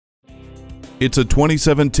It's a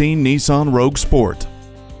 2017 Nissan Rogue Sport.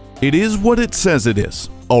 It is what it says it is,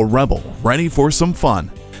 a rebel ready for some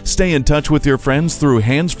fun. Stay in touch with your friends through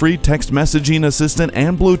hands-free text messaging assistant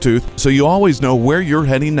and Bluetooth so you always know where you're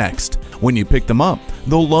heading next. When you pick them up,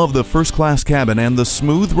 they'll love the first-class cabin and the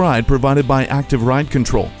smooth ride provided by Active Ride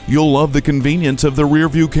Control. You'll love the convenience of the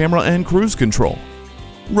rear-view camera and cruise control.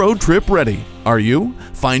 Road trip ready, are you?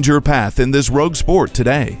 Find your path in this Rogue Sport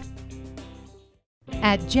today.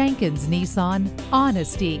 At Jenkins Nissan,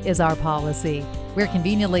 honesty is our policy. We're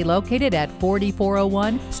conveniently located at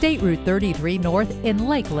 4401 State Route 33 North in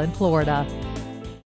Lakeland, Florida.